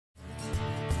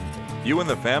You and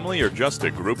the family or just a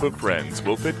group of friends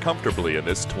will fit comfortably in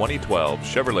this 2012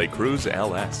 Chevrolet Cruze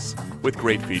LS. With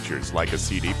great features like a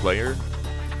CD player,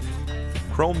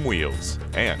 chrome wheels,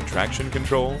 and traction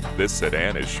control, this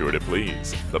sedan is sure to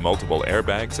please. The multiple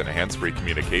airbags and hands-free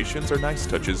communications are nice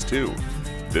touches too.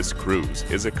 This Cruze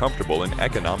is a comfortable and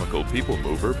economical people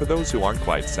mover for those who aren't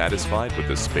quite satisfied with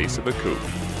the space of a coupe.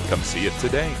 Come see it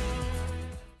today.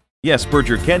 Yes,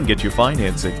 Berger can get you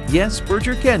financing. Yes,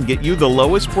 Berger can get you the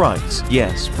lowest price.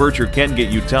 Yes, Berger can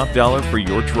get you top dollar for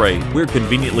your trade. We're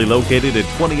conveniently located at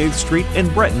 28th Street in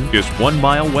Breton, just 1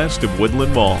 mile west of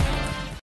Woodland Mall.